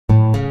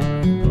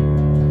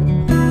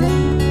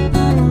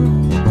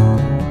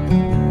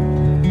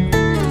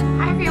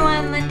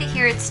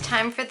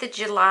time for the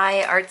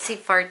July Artsy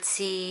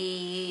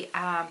Fartsy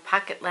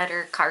pocket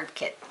letter card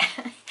kit.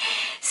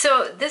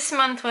 So this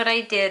month what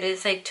I did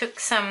is I took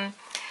some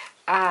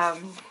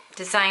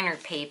designer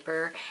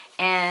paper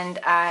and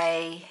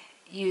I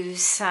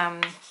used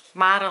some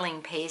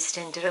modeling paste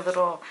and did a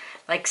little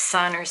like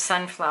sun or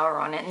sunflower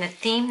on it. And the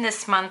theme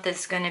this month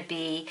is going to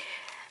be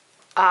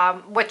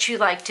what you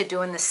like to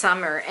do in the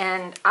summer.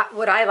 And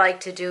what I like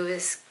to do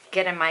is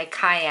get in my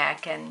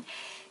kayak and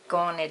go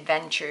on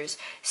adventures.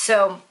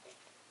 So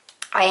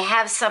I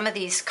have some of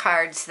these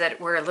cards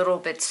that were a little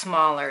bit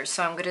smaller,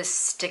 so I'm going to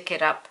stick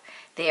it up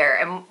there.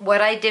 And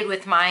what I did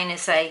with mine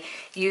is I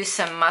used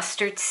some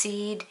mustard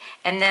seed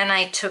and then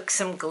I took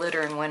some glitter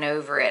and went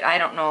over it. I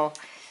don't know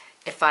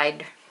if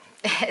I'd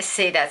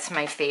say that's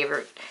my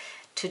favorite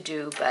to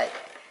do, but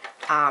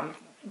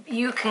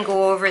you can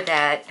go over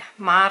that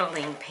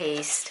modeling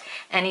paste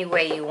any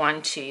way you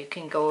want to. You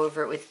can go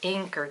over it with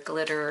ink or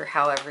glitter or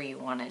however you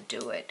want to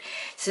do it.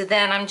 So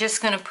then I'm just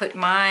going to put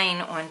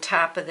mine on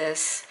top of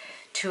this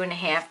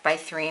 2.5 by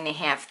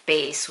 3.5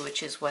 base,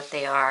 which is what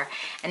they are.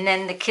 And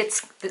then the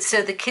kit's,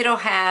 so the kit will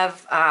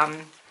have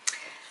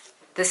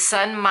the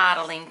sun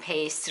modeling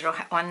paste. It'll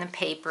on the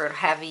paper. It'll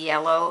have a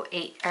yellow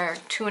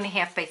 2.5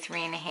 by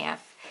 3.5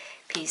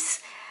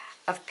 piece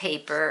of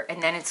paper,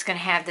 and then it's going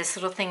to have this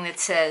little thing that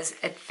says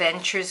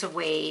Adventures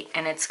Await,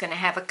 and it's going to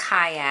have a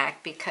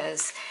kayak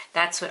because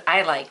that's what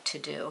I like to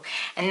do.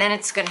 And then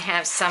it's going to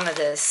have some of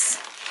this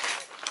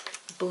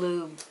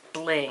blue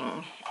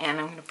bling, and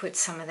I'm going to put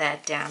some of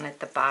that down at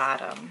the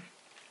bottom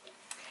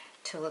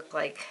to look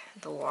like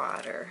the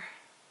water,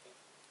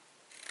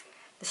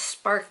 the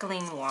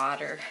sparkling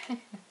water.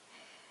 Let's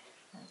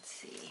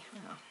see,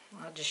 well,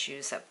 I'll just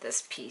use up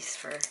this piece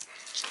for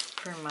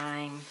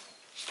mine.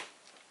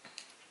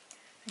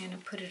 I'm going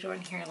to put it on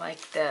here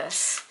like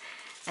this,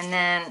 and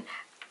then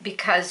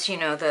because you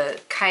know the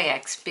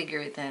kayak's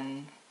bigger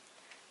than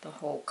the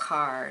whole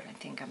card, I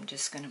think I'm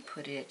just going to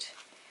put it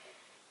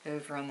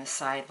over on the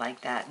side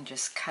like that and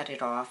just cut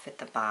it off at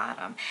the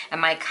bottom. And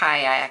my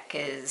kayak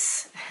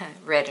is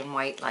red and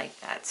white like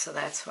that, so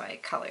that's why I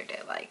colored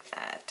it like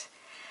that.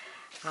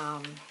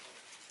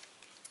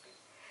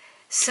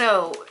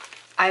 So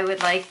I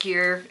would like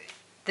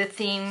the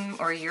theme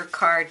or your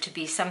card to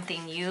be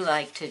something you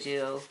like to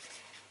do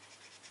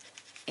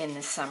in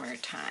the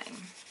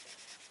summertime.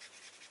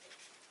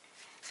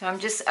 So I'm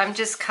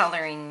just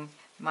coloring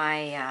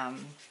my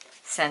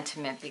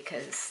sentiment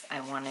because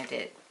I wanted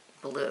it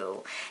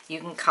blue. You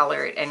can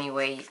color it any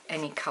way,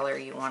 any color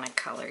you want to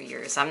color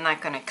yours. I'm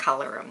not going to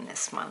color them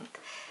this month.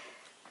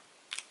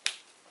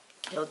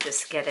 You'll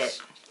just get it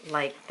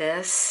like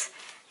this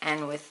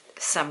and with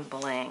some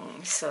bling.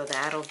 So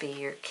that'll be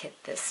your kit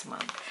this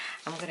month.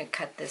 I'm going to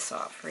cut this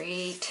off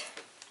right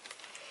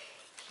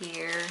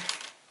here.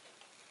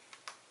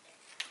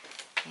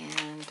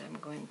 And I'm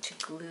going to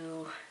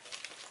glue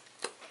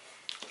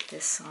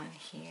this on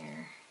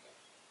here.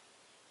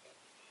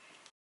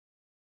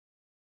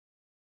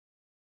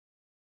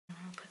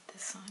 I'll put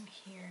this on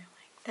here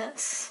like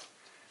this.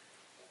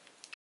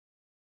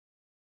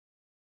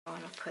 I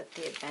want to put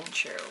the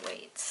adventure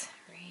weights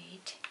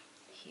right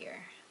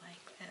here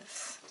like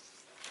this.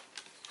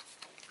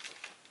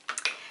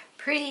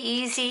 Pretty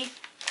easy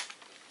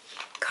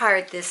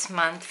card this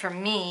month for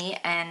me,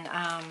 and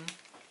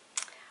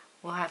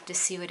we'll have to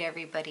see what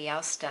everybody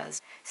else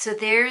does. So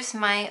there's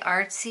my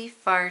Artsy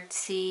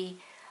Fartsy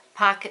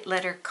pocket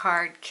letter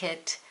card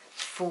kit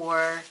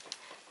for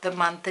the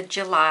month of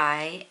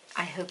July.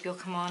 I hope you'll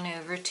come on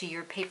over to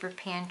Your Paper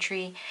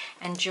Pantry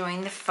and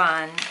join the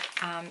fun.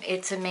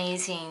 It's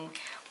amazing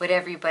what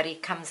everybody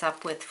comes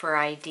up with for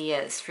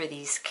ideas for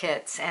these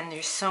kits, and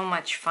they're so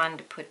much fun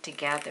to put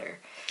together.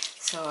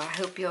 So I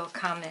hope you'll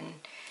come and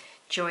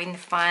join the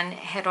fun.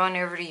 Head on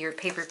over to Your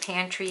Paper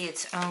Pantry.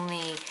 It's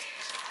only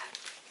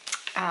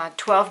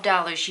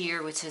 $12 a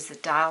year, which is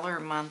 $1 a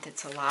month.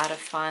 It's a lot of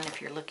fun.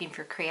 If you're looking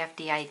for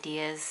crafty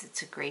ideas,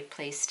 it's a great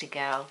place to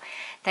go.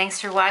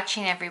 Thanks for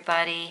watching,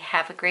 everybody.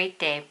 Have a great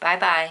day.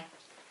 Bye-bye.